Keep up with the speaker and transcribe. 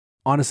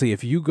Honestly,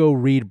 if you go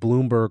read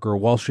Bloomberg or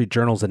Wall Street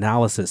Journal's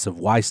analysis of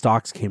why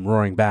stocks came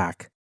roaring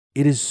back,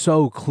 it is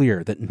so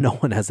clear that no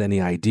one has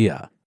any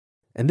idea.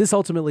 And this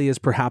ultimately is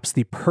perhaps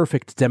the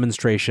perfect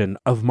demonstration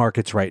of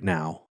markets right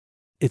now.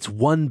 It's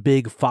one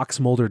big Fox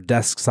Mulder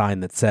desk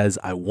sign that says,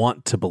 "I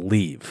want to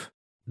believe,"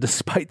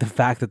 despite the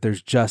fact that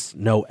there's just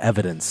no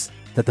evidence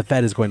that the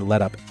Fed is going to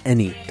let up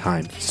any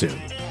time soon.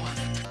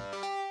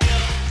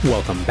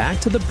 Welcome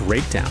back to The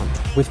Breakdown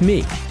with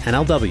me,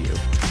 NLW.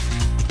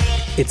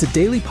 It's a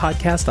daily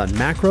podcast on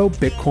macro,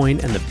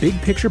 Bitcoin, and the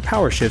big picture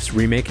power shifts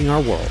remaking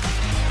our world.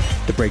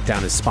 The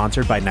Breakdown is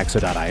sponsored by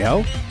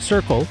Nexo.io,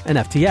 Circle, and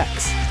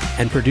FTX,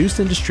 and produced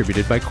and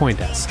distributed by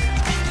CoinDesk.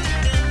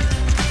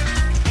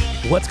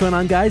 What's going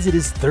on, guys? It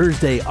is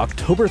Thursday,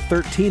 October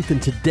 13th,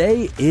 and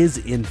today is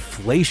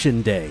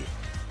Inflation Day.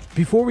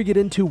 Before we get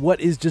into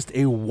what is just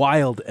a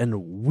wild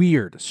and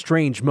weird,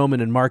 strange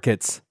moment in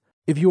markets,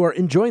 if you are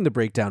enjoying The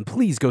Breakdown,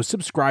 please go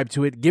subscribe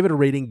to it, give it a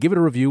rating, give it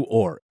a review,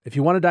 or if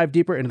you want to dive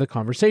deeper into the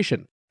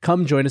conversation,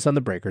 come join us on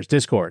the Breakers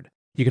Discord.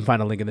 You can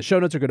find a link in the show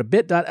notes or go to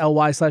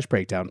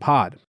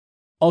bit.ly/breakdownpod.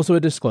 Also a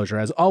disclosure,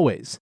 as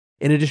always,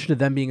 in addition to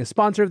them being a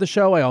sponsor of the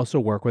show, I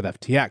also work with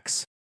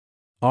FTX.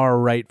 All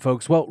right,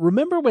 folks. Well,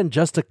 remember when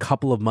just a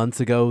couple of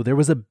months ago, there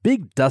was a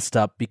big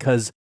dust-up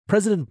because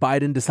President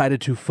Biden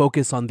decided to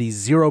focus on the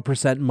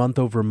 0%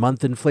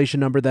 month-over-month inflation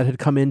number that had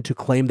come in to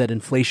claim that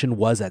inflation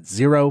was at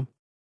zero?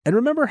 And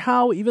remember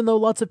how, even though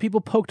lots of people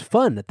poked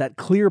fun at that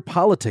clear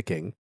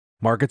politicking,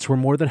 markets were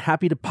more than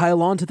happy to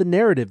pile on to the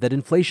narrative that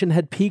inflation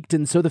had peaked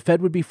and so the Fed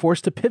would be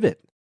forced to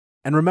pivot.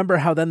 And remember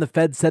how then the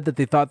Fed said that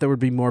they thought there would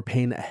be more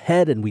pain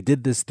ahead, and we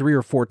did this 3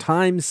 or 4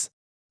 times?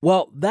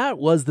 Well, that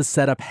was the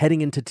setup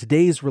heading into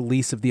today's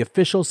release of the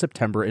official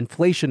September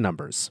inflation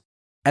numbers.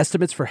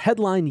 Estimates for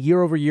headline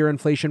year-over-year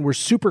inflation were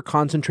super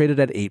concentrated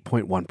at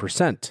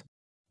 8.1%.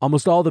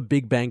 Almost all the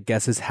big bank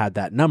guesses had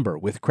that number,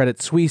 with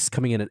Credit Suisse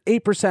coming in at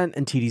 8%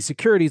 and TD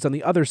Securities on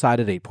the other side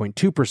at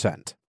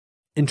 8.2%.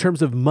 In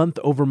terms of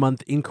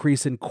month-over-month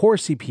increase in core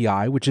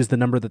CPI, which is the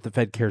number that the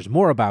Fed cares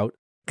more about,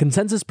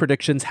 consensus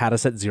predictions had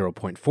us at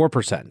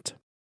 0.4%.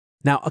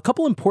 Now, a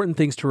couple important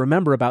things to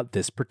remember about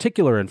this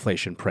particular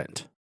inflation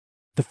print.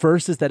 The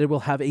first is that it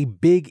will have a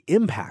big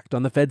impact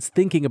on the Fed's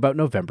thinking about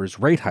November's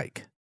rate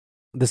hike.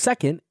 The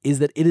second is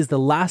that it is the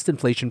last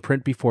inflation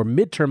print before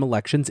midterm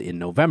elections in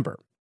November.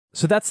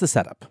 So that's the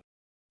setup.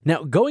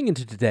 Now, going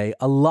into today,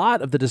 a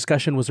lot of the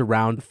discussion was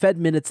around Fed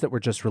minutes that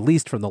were just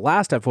released from the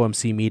last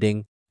FOMC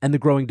meeting and the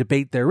growing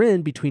debate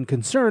therein between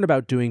concern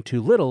about doing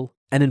too little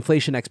and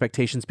inflation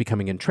expectations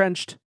becoming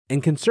entrenched,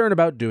 and concern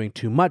about doing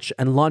too much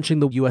and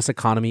launching the US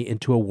economy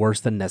into a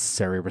worse than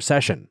necessary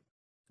recession.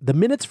 The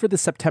minutes for the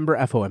September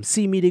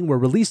FOMC meeting were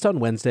released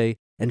on Wednesday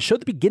and showed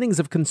the beginnings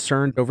of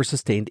concern over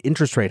sustained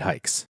interest rate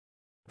hikes.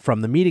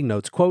 From the meeting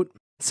notes, quote,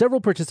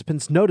 several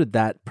participants noted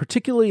that,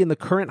 particularly in the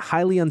current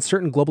highly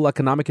uncertain global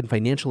economic and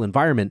financial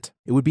environment,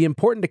 it would be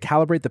important to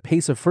calibrate the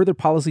pace of further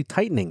policy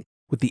tightening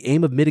with the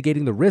aim of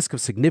mitigating the risk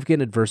of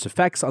significant adverse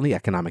effects on the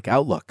economic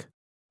outlook.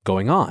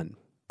 Going on,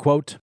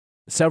 quote,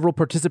 several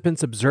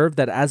participants observed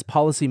that as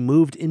policy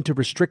moved into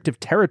restrictive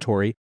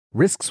territory,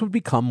 risks would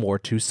become more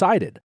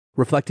two-sided,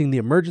 reflecting the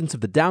emergence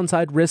of the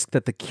downside risk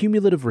that the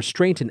cumulative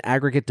restraint in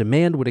aggregate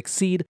demand would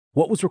exceed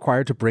what was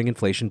required to bring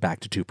inflation back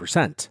to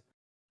 2%.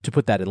 To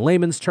put that in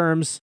layman's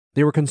terms,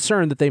 they were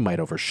concerned that they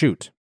might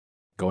overshoot.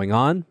 Going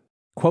on,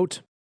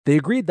 quote, they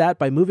agreed that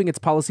by moving its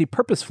policy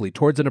purposefully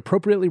towards an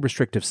appropriately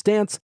restrictive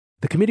stance,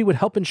 the committee would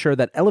help ensure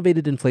that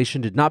elevated inflation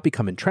did not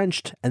become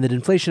entrenched and that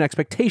inflation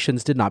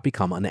expectations did not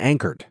become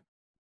unanchored.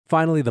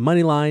 Finally, the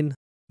money line.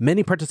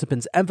 Many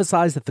participants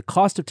emphasized that the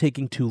cost of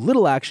taking too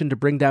little action to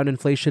bring down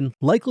inflation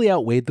likely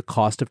outweighed the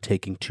cost of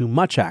taking too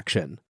much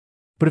action.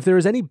 But if there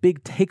is any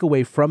big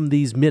takeaway from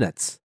these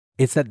minutes,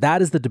 it's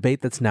that is the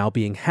debate that's now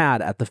being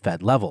had at the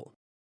Fed level.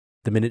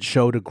 The minutes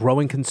showed a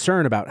growing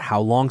concern about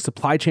how long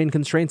supply chain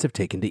constraints have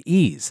taken to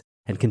ease,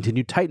 and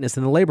continued tightness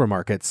in the labor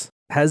markets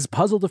has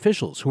puzzled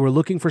officials who are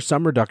looking for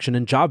some reduction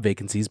in job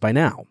vacancies by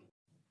now.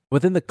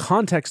 Within the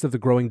context of the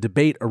growing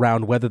debate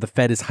around whether the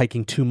Fed is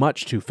hiking too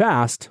much too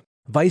fast,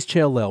 Vice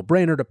Chair Lael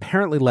Brainerd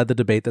apparently led the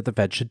debate that the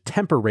Fed should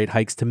temper rate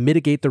hikes to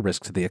mitigate the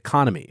risks to the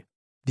economy.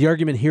 The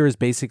argument here is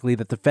basically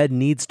that the Fed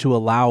needs to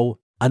allow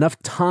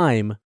enough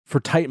time for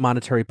tight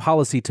monetary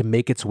policy to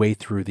make its way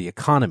through the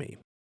economy.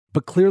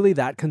 But clearly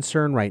that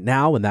concern right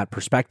now and that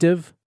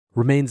perspective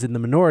remains in the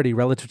minority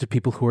relative to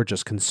people who are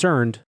just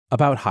concerned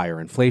about higher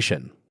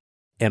inflation.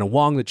 Anna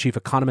Wong, the chief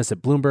economist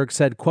at Bloomberg,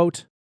 said,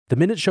 quote, the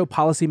minutes show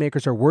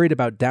policymakers are worried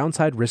about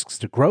downside risks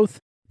to growth,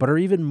 but are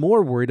even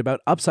more worried about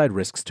upside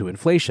risks to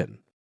inflation.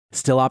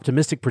 Still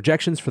optimistic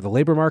projections for the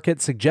labor market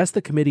suggest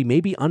the committee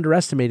may be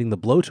underestimating the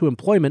blow to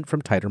employment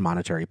from tighter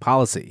monetary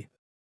policy.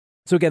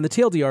 So again, the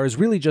TLDR is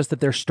really just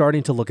that they're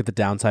starting to look at the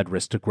downside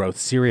risk to growth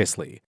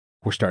seriously.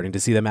 We're starting to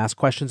see them ask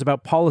questions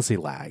about policy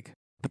lag.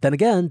 But then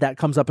again, that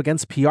comes up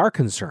against PR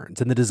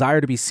concerns and the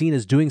desire to be seen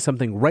as doing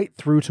something right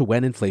through to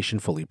when inflation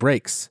fully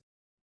breaks.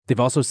 They've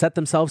also set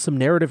themselves some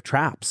narrative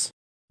traps.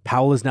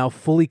 Powell is now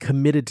fully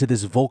committed to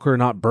this Volcker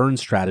not burn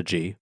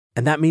strategy,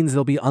 And that means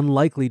they'll be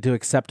unlikely to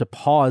accept a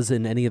pause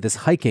in any of this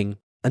hiking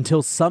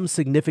until some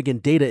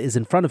significant data is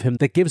in front of him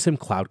that gives him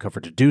cloud cover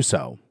to do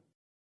so.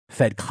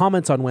 Fed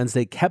comments on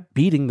Wednesday kept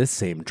beating this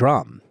same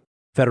drum.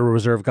 Federal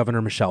Reserve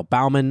Governor Michelle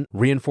Baumann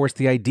reinforced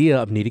the idea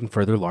of needing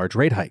further large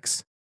rate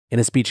hikes. In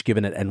a speech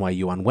given at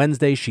NYU on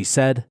Wednesday, she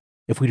said,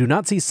 "If we do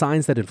not see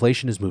signs that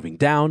inflation is moving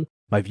down,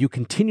 my view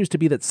continues to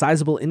be that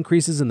sizable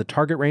increases in the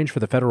target range for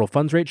the federal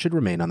funds rate should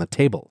remain on the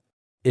table.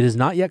 It is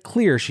not yet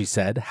clear," she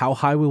said, "how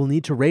high we will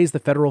need to raise the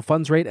federal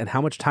funds rate and how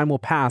much time will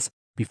pass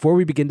before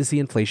we begin to see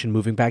inflation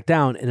moving back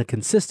down in a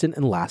consistent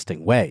and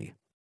lasting way."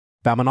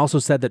 Baumann also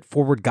said that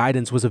forward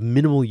guidance was of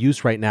minimal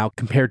use right now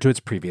compared to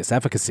its previous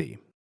efficacy.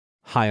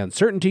 High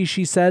uncertainty,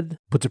 she said,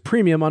 puts a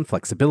premium on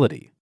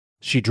flexibility.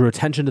 She drew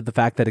attention to the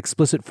fact that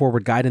explicit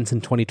forward guidance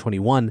in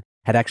 2021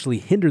 had actually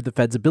hindered the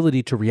Fed's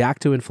ability to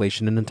react to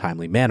inflation in a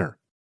timely manner.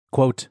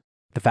 Quote,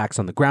 "The facts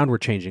on the ground were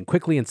changing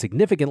quickly and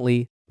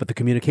significantly, but the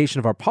communication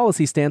of our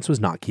policy stance was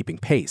not keeping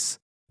pace,"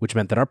 which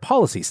meant that our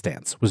policy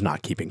stance was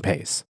not keeping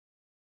pace.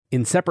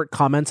 In separate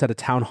comments at a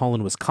town hall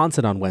in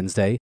Wisconsin on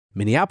Wednesday,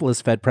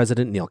 Minneapolis Fed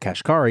President Neil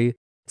Kashkari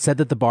said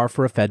that the bar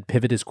for a Fed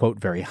pivot is, quote,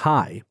 "very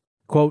high."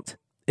 Quote,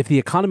 "If the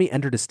economy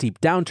entered a steep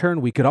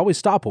downturn, we could always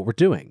stop what we're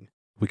doing.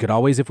 We could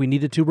always, if we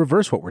needed to,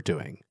 reverse what we're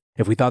doing,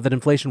 if we thought that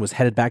inflation was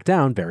headed back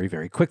down very,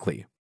 very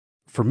quickly.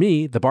 For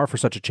me, the bar for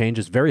such a change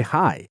is very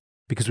high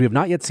because we have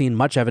not yet seen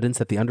much evidence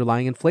that the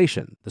underlying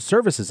inflation, the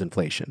services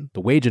inflation,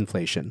 the wage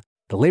inflation,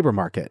 the labor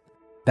market,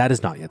 that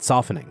is not yet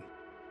softening."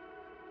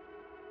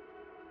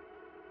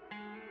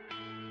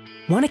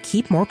 Want to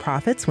keep more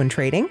profits when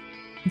trading?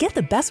 Get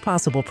the best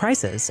possible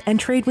prices and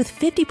trade with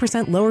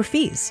 50% lower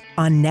fees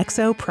on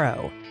Nexo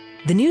Pro.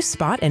 The new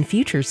spot and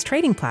futures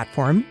trading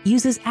platform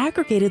uses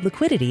aggregated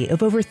liquidity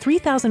of over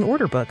 3,000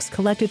 order books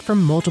collected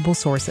from multiple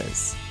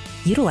sources.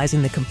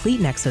 Utilizing the complete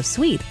Nexo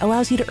suite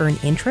allows you to earn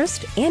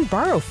interest and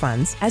borrow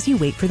funds as you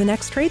wait for the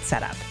next trade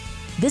setup.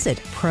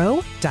 Visit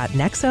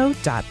pro.nexo.io.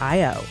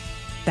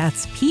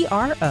 That's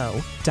pro.nexo.io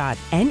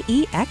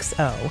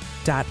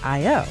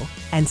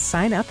and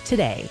sign up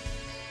today.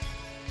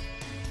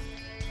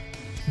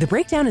 The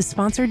Breakdown is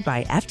sponsored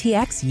by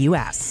FTX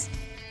US.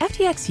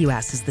 FTX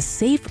US is the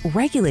safe,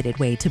 regulated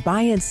way to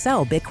buy and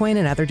sell Bitcoin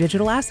and other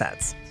digital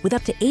assets, with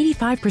up to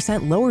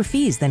 85% lower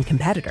fees than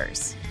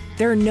competitors.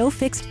 There are no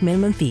fixed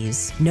minimum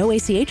fees, no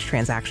ACH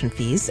transaction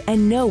fees,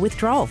 and no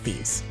withdrawal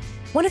fees.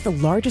 One of the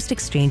largest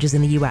exchanges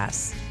in the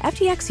US,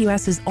 FTX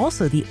US is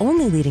also the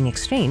only leading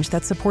exchange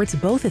that supports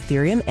both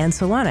Ethereum and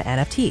Solana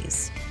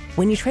NFTs.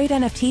 When you trade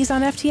NFTs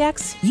on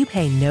FTX, you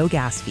pay no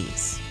gas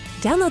fees.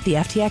 Download the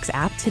FTX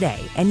app today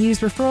and use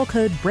referral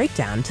code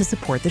BREAKDOWN to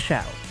support the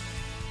show.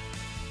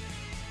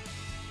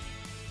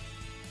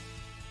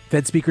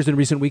 Fed speakers in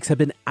recent weeks have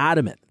been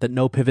adamant that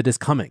no pivot is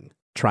coming,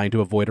 trying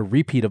to avoid a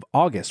repeat of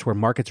August where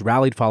markets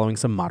rallied following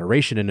some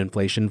moderation in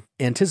inflation,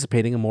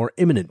 anticipating a more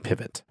imminent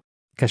pivot.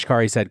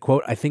 Kashkari said,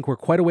 quote, "I think we're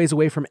quite a ways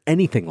away from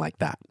anything like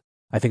that.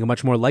 I think a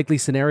much more likely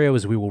scenario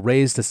is we will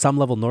raise to some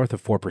level north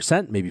of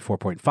 4%, maybe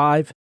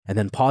 4.5%, and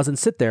then pause and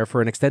sit there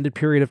for an extended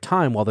period of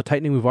time while the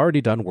tightening we've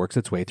already done works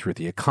its way through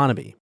the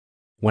economy."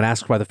 When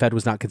asked why the Fed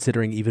was not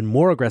considering even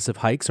more aggressive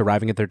hikes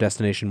arriving at their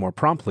destination more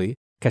promptly,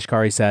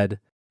 Kashkari said,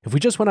 "If we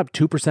just went up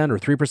 2% or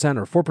 3%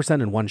 or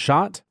 4% in one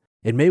shot,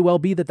 it may well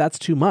be that that's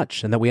too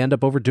much and that we end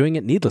up overdoing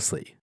it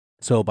needlessly.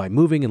 So by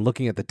moving and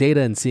looking at the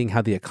data and seeing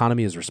how the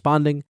economy is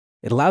responding,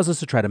 it allows us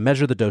to try to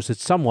measure the dosage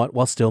somewhat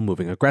while still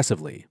moving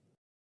aggressively."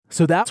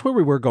 So that's where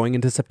we were going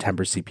into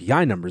September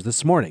CPI numbers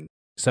this morning.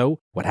 So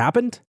what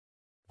happened?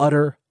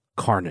 Utter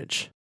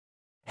carnage.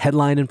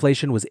 Headline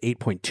inflation was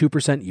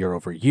 8.2% year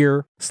over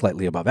year,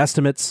 slightly above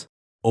estimates.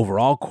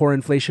 Overall core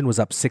inflation was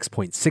up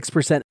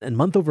 6.6%, and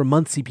month over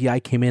month CPI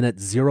came in at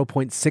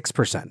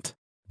 0.6%.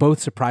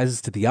 Both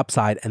surprises to the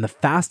upside and the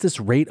fastest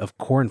rate of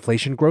core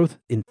inflation growth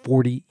in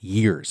 40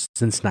 years,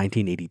 since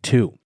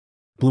 1982.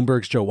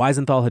 Bloomberg's Joe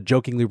Weisenthal had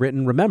jokingly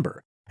written,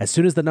 "Remember, as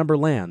soon as the number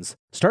lands,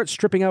 start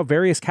stripping out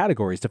various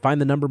categories to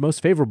find the number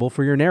most favorable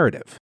for your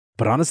narrative."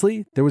 But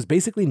honestly, there was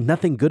basically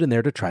nothing good in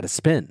there to try to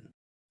spin.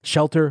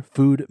 Shelter,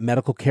 food,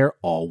 medical care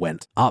all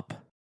went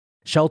up.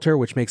 Shelter,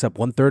 which makes up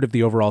 1/3 of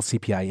the overall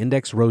CPI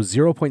index, rose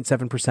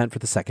 0.7% for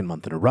the second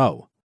month in a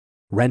row.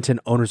 Rent and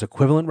owner's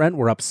equivalent rent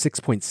were up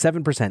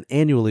 6.7%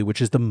 annually, which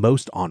is the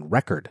most on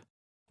record.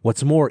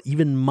 What's more,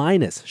 even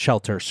minus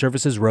shelter,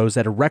 services rose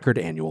at a record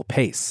annual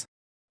pace.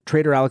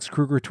 Trader Alex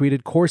Kruger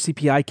tweeted, "Core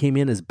CPI came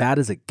in as bad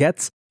as it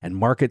gets, and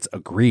markets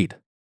agreed."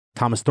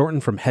 Thomas Thornton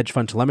from Hedge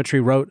Fund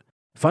Telemetry wrote,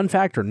 "Fun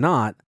fact or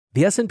not,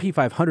 the S&P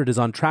 500 is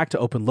on track to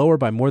open lower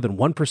by more than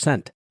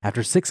 1%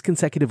 after 6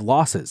 consecutive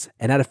losses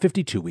and at a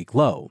 52-week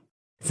low.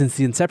 Since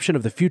the inception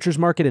of the futures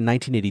market in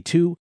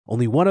 1982,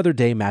 only one other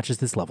day matches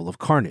this level of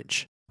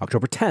carnage,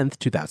 October 10th,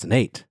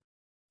 2008.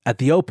 At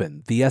the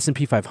open, the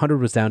S&P 500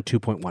 was down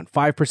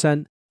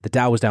 2.15%, the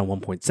Dow was down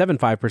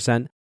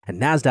 1.75%, and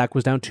NASDAQ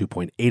was down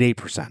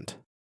 2.88%.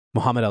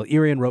 Mohammed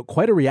El-Erian wrote,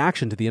 "Quite a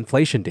reaction to the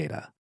inflation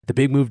data. The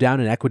big move down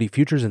in equity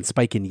futures and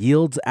spike in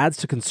yields adds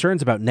to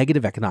concerns about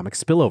negative economic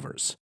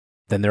spillovers.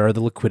 Then there are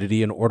the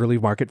liquidity and orderly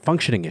market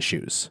functioning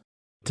issues.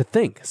 To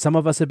think some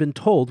of us have been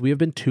told we have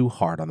been too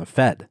hard on the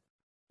Fed.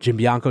 Jim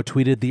Bianco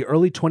tweeted the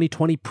early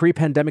 2020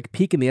 pre-pandemic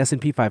peak in the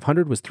S&P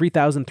 500 was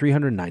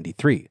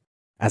 3,393.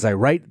 As I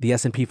write, the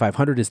S&P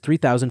 500 is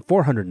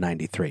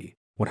 3,493,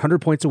 100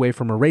 points away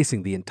from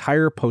erasing the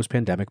entire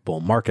post-pandemic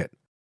bull market.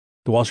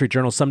 The Wall Street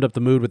Journal summed up the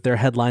mood with their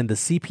headline, "The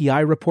CPI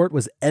report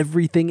was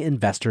everything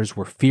investors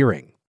were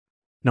fearing."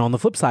 Now on the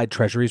flip side,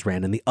 treasuries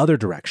ran in the other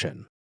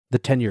direction. The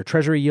 10-year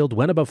treasury yield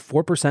went above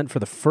 4% for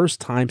the first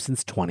time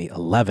since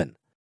 2011.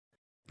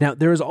 Now,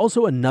 there is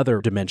also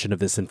another dimension of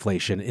this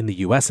inflation, in the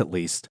US at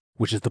least,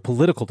 which is the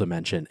political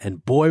dimension,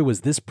 and boy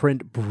was this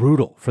print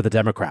brutal for the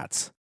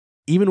Democrats.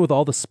 Even with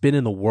all the spin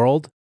in the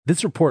world,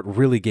 this report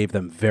really gave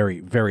them very,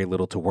 very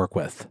little to work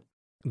with.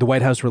 The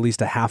White House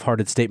released a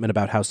half-hearted statement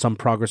about how some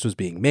progress was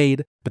being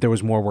made, but there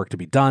was more work to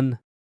be done,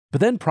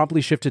 but then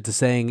promptly shifted to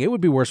saying it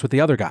would be worse with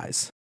the other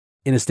guys.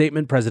 In a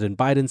statement, President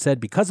Biden said,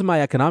 "Because of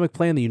my economic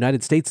plan, the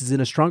United States is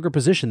in a stronger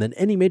position than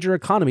any major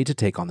economy to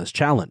take on this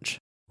challenge."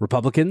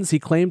 Republicans, he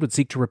claimed, would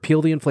seek to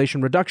repeal the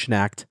Inflation Reduction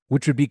Act,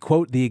 which would be,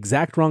 quote, "the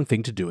exact wrong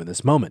thing to do in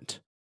this moment.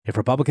 If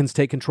Republicans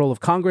take control of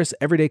Congress,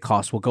 everyday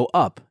costs will go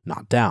up,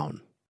 not down."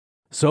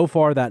 So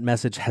far, that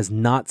message has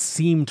not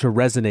seemed to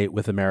resonate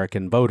with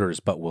American voters,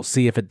 but we'll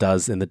see if it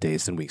does in the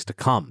days and weeks to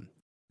come.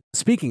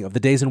 Speaking of the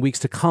days and weeks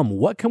to come,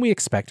 what can we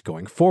expect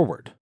going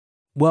forward?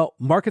 Well,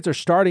 markets are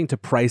starting to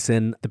price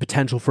in the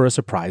potential for a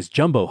surprise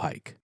jumbo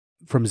hike.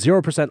 From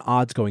 0%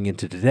 odds going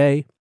into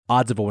today,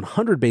 odds of a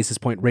 100 basis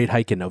point rate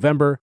hike in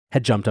November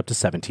had jumped up to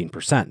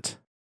 17%.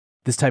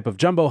 This type of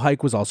jumbo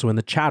hike was also in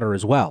the chatter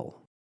as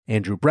well.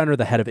 Andrew Brenner,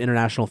 the head of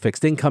international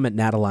fixed income at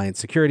Nat Alliance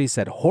Securities,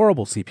 said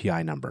horrible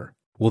CPI number.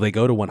 Will they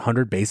go to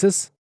 100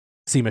 basis?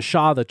 Seema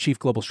Shah, the chief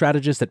global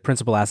strategist at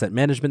Principal Asset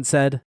Management,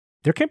 said,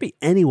 "There can't be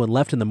anyone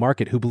left in the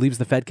market who believes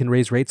the Fed can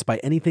raise rates by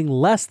anything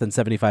less than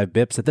 75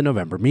 bips at the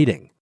November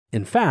meeting.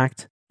 In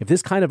fact, if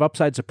this kind of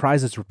upside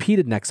surprise is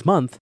repeated next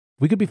month,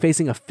 we could be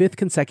facing a fifth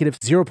consecutive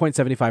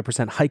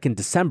 0.75% hike in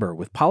December,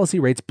 with policy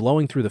rates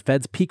blowing through the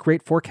Fed's peak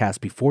rate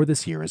forecast before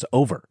this year is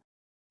over."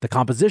 The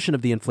composition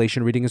of the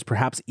inflation reading is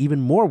perhaps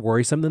even more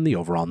worrisome than the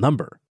overall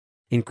number.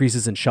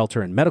 Increases in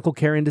shelter and medical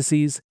care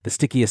indices, the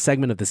stickiest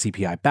segment of the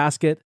CPI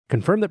basket,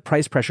 confirm that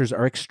price pressures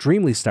are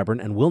extremely stubborn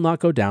and will not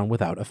go down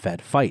without a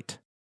Fed fight.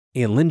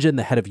 Ian Lingen,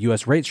 the head of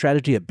U.S. rate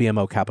strategy at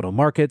BMO Capital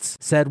Markets,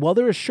 said, "While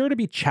there is sure to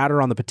be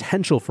chatter on the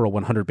potential for a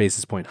 100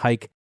 basis point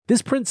hike,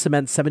 this print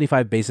cements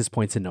 75 basis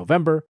points in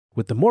November,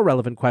 with the more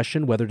relevant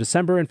question whether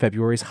December and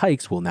February's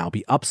hikes will now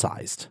be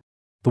upsized."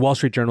 The Wall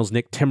Street Journal's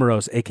Nick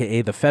Timiraos,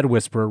 aka the Fed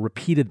Whisperer,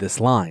 repeated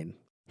this line.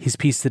 His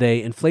piece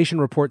today,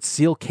 "Inflation reports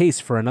seal case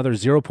for another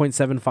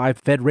 0.75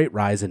 Fed rate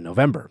rise in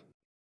November."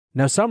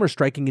 Now some are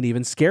striking an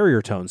even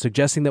scarier tone,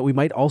 suggesting that we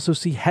might also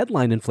see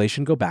headline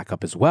inflation go back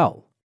up as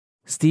well.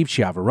 Steve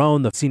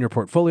Chiavarone, the senior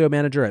portfolio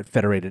manager at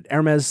Federated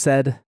Hermes,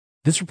 said,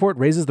 "This report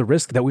raises the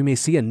risk that we may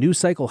see a new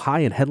cycle high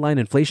in headline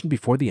inflation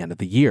before the end of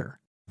the year.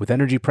 With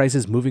energy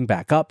prices moving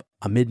back up,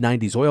 a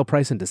mid-90s oil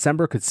price in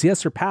December could see us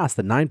surpass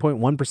the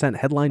 9.1%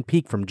 headline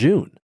peak from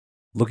June.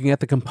 Looking at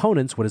the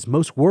components, what is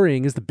most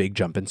worrying is the big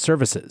jump in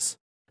services.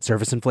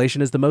 Service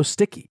inflation is the most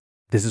sticky.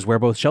 This is where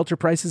both shelter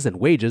prices and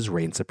wages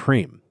reign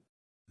supreme."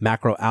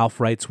 Macro Alf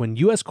writes, "When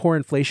U.S. core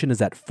inflation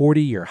is at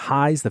 40-year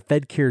highs, the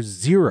Fed cares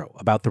zero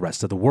about the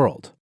rest of the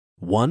world.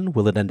 1,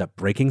 will it end up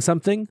breaking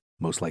something?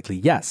 Most likely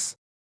yes.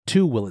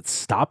 2, will it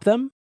stop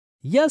them?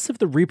 Yes, if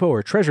the repo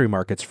or treasury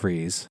markets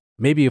freeze.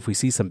 Maybe if we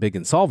see some big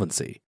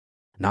insolvency.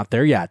 Not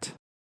there yet."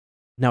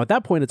 Now, at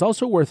that point, it's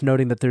also worth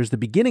noting that there's the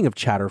beginning of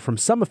chatter from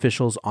some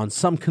officials on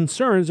some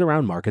concerns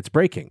around markets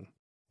breaking.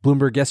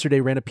 Bloomberg yesterday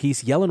ran a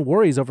piece, "Yellen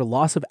worries over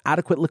loss of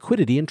adequate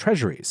liquidity in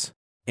treasuries."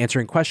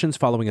 Answering questions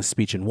following a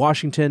speech in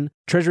Washington,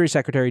 Treasury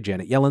Secretary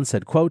Janet Yellen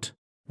said, quote,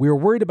 "We are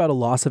worried about a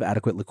loss of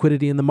adequate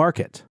liquidity in the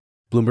market."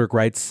 Bloomberg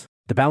writes,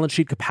 "The balance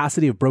sheet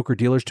capacity of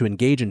broker-dealers to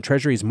engage in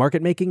treasuries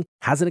market making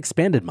hasn't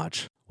expanded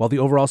much, while the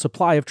overall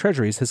supply of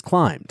treasuries has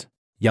climbed."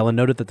 Yellen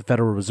noted that the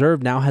Federal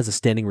Reserve now has a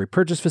standing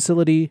repurchase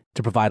facility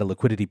to provide a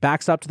liquidity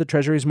backstop to the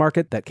treasuries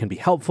market that can be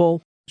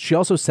helpful. She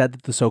also said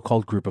that the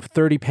so-called Group of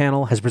 30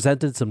 panel has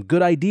presented some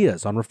good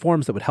ideas on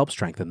reforms that would help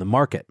strengthen the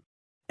market.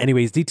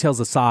 Anyways, details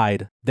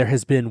aside, there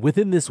has been,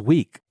 within this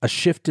week, a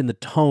shift in the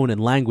tone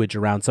and language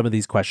around some of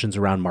these questions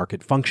around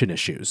market function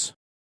issues.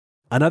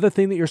 Another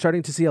thing that you're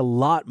starting to see a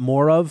lot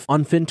more of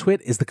on FinTwit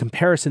is the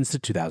comparisons to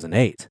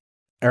 2008.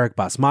 Eric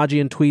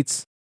Basmajian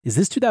tweets, "Is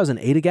this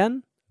 2008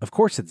 again? Of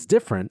course it's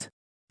different.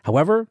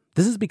 However,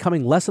 this is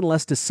becoming less and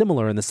less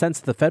dissimilar in the sense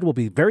that the Fed will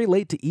be very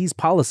late to ease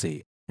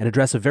policy and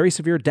address a very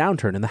severe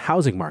downturn in the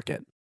housing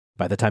market.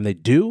 By the time they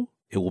do,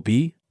 it will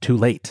be too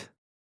late."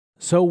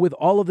 So with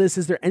all of this,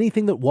 is there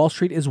anything that Wall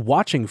Street is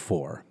watching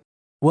for?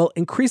 Well,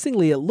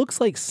 increasingly, it looks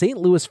like St.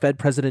 Louis Fed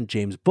President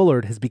James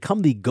Bullard has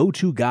become the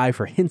go-to guy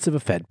for hints of a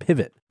Fed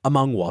pivot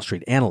among Wall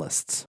Street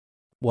analysts.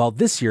 While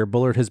this year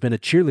Bullard has been a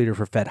cheerleader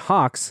for Fed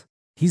hawks,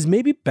 he's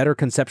maybe better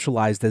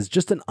conceptualized as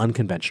just an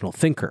unconventional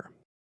thinker.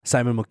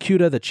 Simon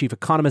Mokuta, the chief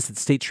economist at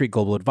State Street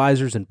Global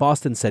Advisors in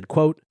Boston, said,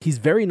 quote, "He's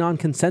very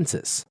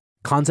non-consensus.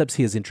 Concepts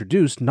he has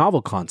introduced,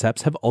 novel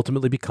concepts, have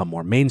ultimately become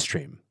more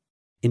mainstream."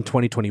 In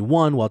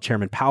 2021, while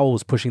Chairman Powell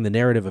was pushing the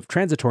narrative of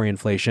transitory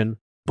inflation,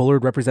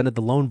 Bullard represented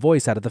the lone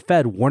voice out of the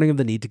Fed warning of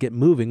the need to get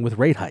moving with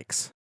rate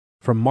hikes.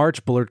 From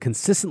March, Bullard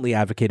consistently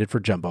advocated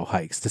for jumbo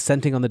hikes,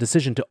 dissenting on the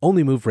decision to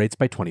only move rates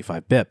by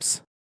 25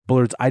 bips.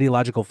 Bullard's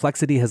ideological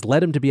flexity has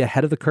led him to be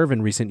ahead of the curve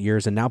in recent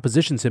years and now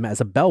positions him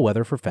as a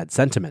bellwether for Fed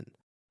sentiment.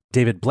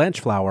 David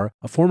Blanchflower,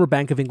 a former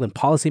Bank of England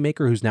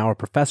policymaker who's now a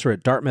professor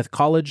at Dartmouth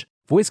College,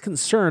 voiced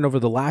concern over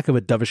the lack of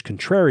a dovish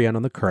contrarian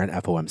on the current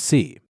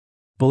FOMC.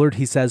 Bullard,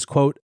 he says,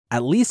 quote,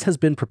 at least has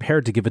been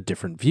prepared to give a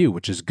different view,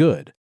 which is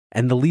good,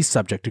 and the least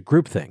subject to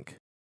groupthink.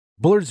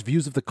 Bullard's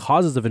views of the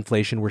causes of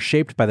inflation were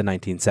shaped by the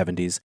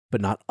 1970s, but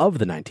not of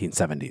the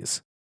 1970s.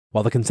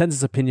 While the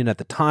consensus opinion at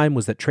the time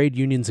was that trade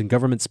unions and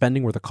government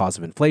spending were the cause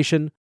of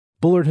inflation,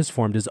 Bullard has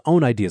formed his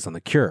own ideas on the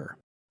cure.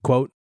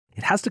 Quote,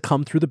 it has to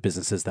come through the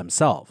businesses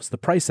themselves, the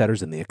price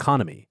setters in the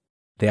economy.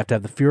 They have to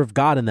have the fear of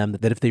God in them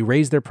that if they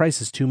raise their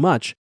prices too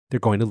much, they're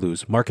going to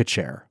lose market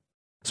share.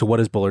 So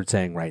what is Bullard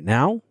saying right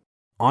now?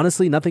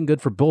 Honestly, nothing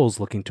good for bulls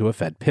looking to a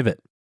Fed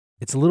pivot.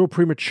 It's a little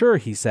premature,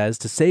 he says,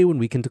 to say when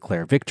we can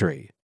declare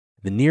victory.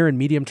 The near and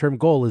medium-term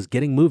goal is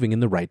getting moving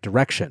in the right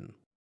direction.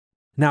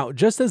 Now,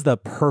 just as the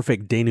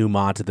perfect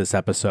denouement to this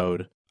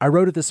episode, I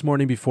wrote it this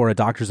morning before a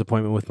doctor's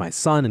appointment with my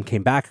son and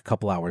came back a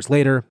couple hours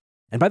later.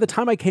 And by the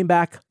time I came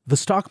back, the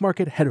stock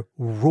market had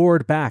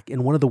roared back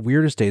in one of the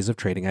weirdest days of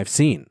trading I've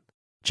seen.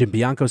 Jim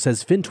Bianco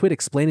says FinTwit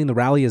explaining the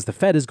rally as the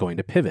Fed is going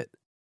to pivot.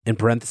 In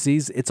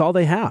parentheses, it's all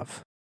they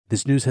have.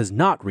 This news has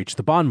not reached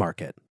the bond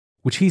market,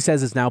 which he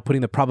says is now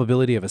putting the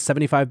probability of a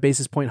 75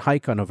 basis point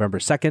hike on November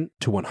 2nd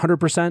to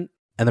 100%,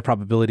 and the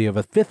probability of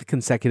a fifth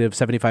consecutive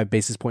 75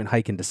 basis point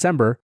hike in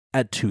December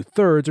at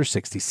 2/3 or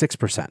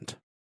 66%.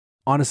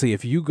 Honestly,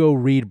 if you go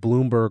read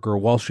Bloomberg or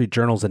Wall Street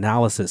Journal's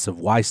analysis of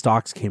why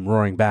stocks came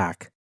roaring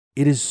back,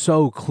 it is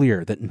so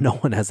clear that no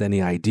one has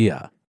any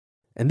idea.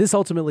 And this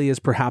ultimately is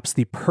perhaps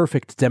the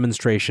perfect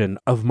demonstration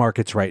of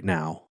markets right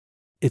now.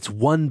 It's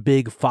one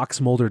big Fox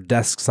Mulder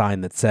desk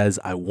sign that says,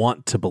 I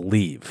want to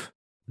believe,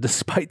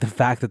 despite the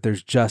fact that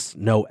there's just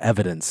no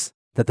evidence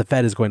that the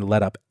Fed is going to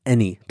let up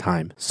any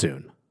time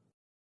soon.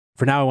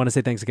 For now, I want to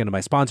say thanks again to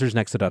my sponsors,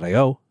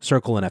 Nexo.io,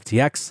 Circle, and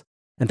FTX,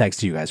 and thanks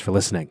to you guys for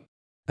listening.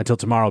 Until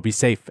tomorrow, be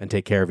safe and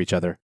take care of each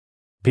other.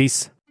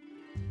 Peace.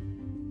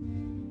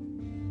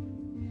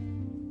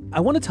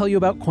 I want to tell you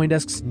about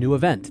CoinDesk's new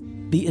event,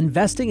 the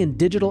Investing in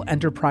Digital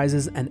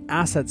Enterprises and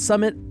Assets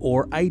Summit,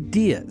 or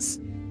IDEAS.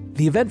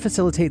 The event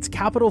facilitates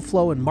capital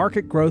flow and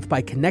market growth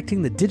by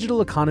connecting the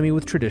digital economy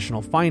with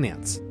traditional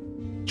finance.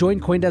 Join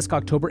CoinDesk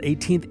October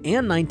 18th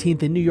and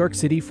 19th in New York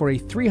City for a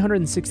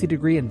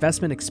 360-degree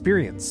investment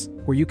experience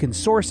where you can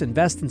source,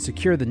 invest, and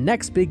secure the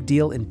next big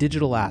deal in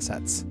digital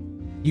assets.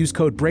 Use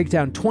code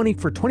BREAKDOWN20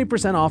 for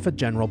 20% off a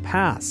general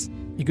pass.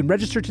 You can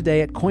register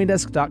today at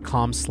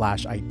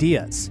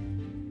CoinDesk.com/ideas.